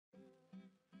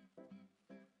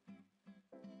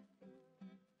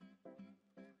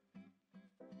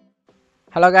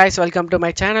Hello guys, welcome to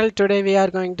my channel. Today we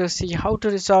are going to see how to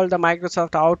resolve the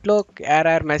Microsoft Outlook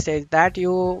error message that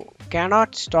you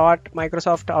cannot start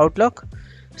Microsoft Outlook.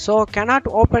 So cannot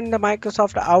open the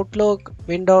Microsoft Outlook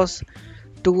windows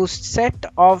to set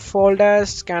of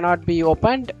folders cannot be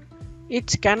opened.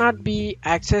 It cannot be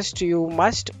accessed. You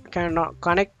must cannot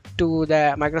connect to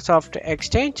the Microsoft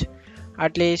Exchange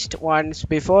at least once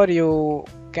before you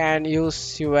can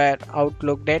use your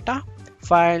Outlook data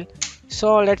file.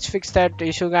 So let's fix that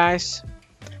issue guys.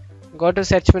 Go to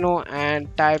search menu and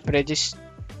type regist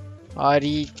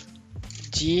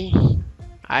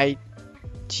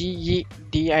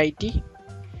regedit.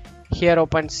 Here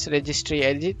opens registry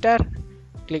editor.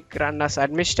 Click run as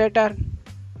administrator.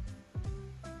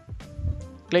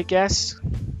 Click yes.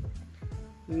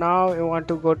 Now you want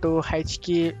to go to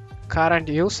HKey current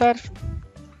user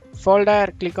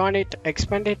folder. Click on it,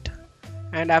 expand it,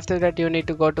 and after that you need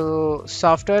to go to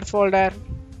software folder,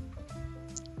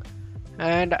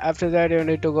 and after that you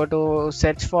need to go to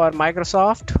search for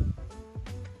Microsoft,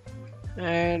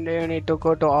 and you need to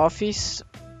go to Office.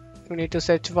 You need to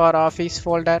search for Office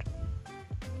folder.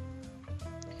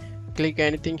 Click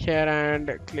anything here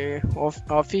and click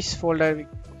Office folder,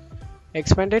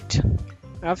 expand it.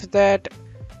 After that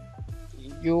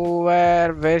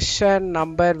your version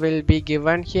number will be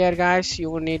given here guys.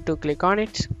 You need to click on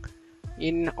it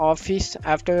in Office.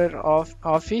 After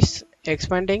Office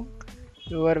expanding,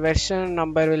 your version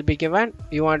number will be given.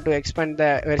 You want to expand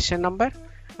the version number.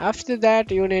 After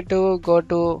that you need to go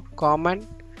to common.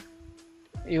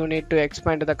 You need to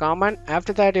expand the common.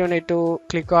 After that you need to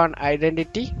click on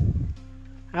identity.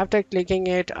 After clicking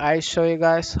it, I show you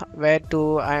guys where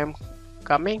to I am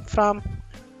coming from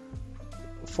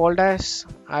folders.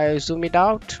 I zoom it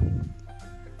out.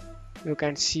 You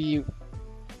can see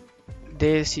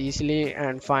this easily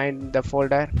and find the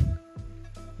folder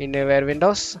in your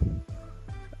windows.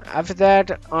 After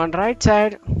that, on right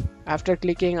side, after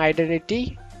clicking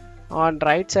identity, on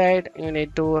right side you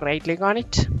need to right click on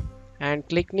it and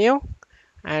click new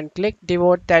and click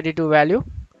devote 32 value.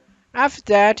 After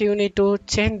that you need to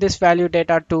change this value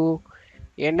data to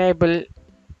enable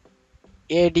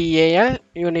ADAL.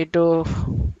 You need to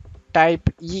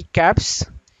type ECAPS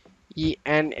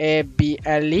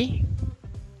ENABLE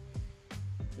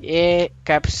A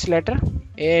caps letter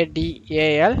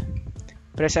ADAL.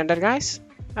 Press enter guys.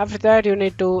 After that you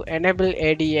need to enable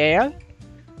ADAL.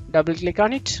 Double click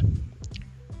on it,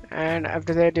 and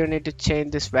after that you need to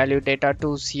change this value data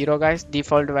to 0 guys.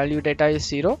 Default value data is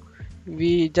 0.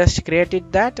 We just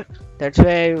created that's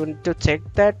why you need to check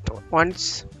that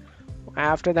once.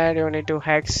 After that you need to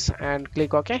hex and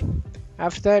click OK.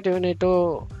 After that you need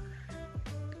to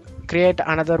create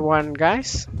another one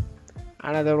guys,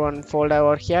 another one folder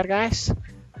over here guys.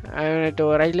 I need to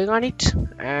right click on it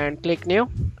and click new,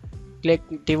 click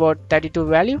devote 32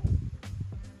 value.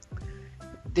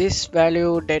 This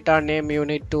value data name you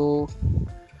need to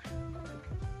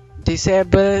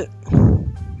disable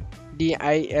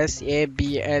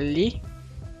disable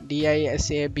D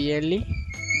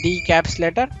caps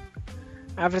letter.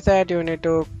 After that you need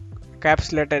to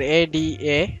caps letter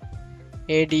ADA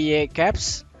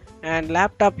caps, and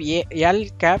laptop L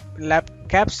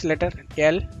caps letter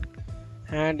L,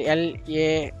 and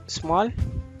LA small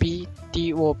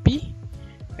PTOP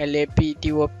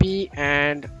LAPTOP,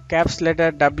 and caps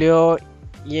letter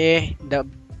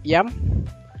WAM,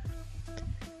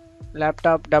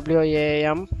 laptop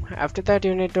WAM. After that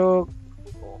you need to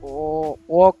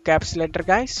O caps letter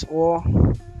guys, O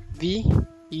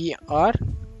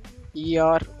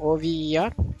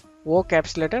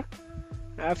caps letter.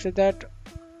 After that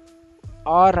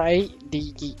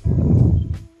RIDE,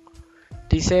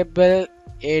 disable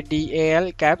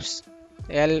ADAL caps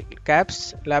L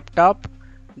caps, laptop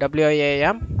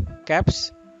WAM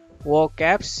caps, O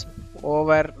caps,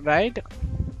 override.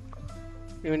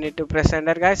 You need to press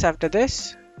enter guys. After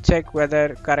this, check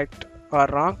whether correct or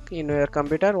wrong in your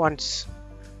computer once,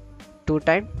 2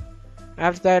 times.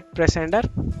 After that press enter,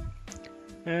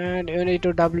 and you need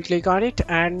to double click on it,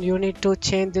 and you need to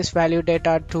change this value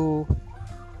data to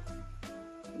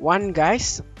 1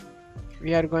 guys.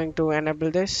 We are going to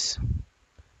enable this.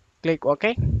 Click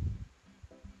OK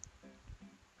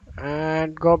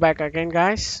and go back again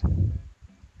guys,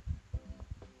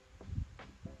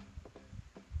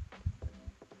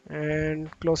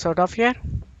 and close out of here.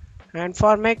 And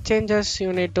for make changes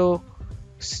you need to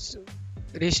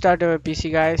restart your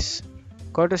PC guys.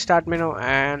 Go to start menu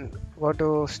and go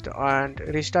to and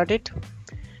restart it.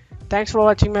 Thanks for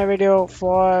watching my video.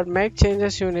 For make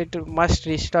changes you need to must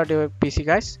restart your PC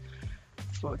guys.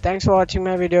 Thanks for watching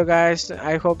my video guys.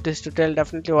 I hope this tutorial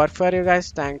definitely worked for you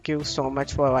guys. Thank you so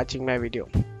much for watching my video.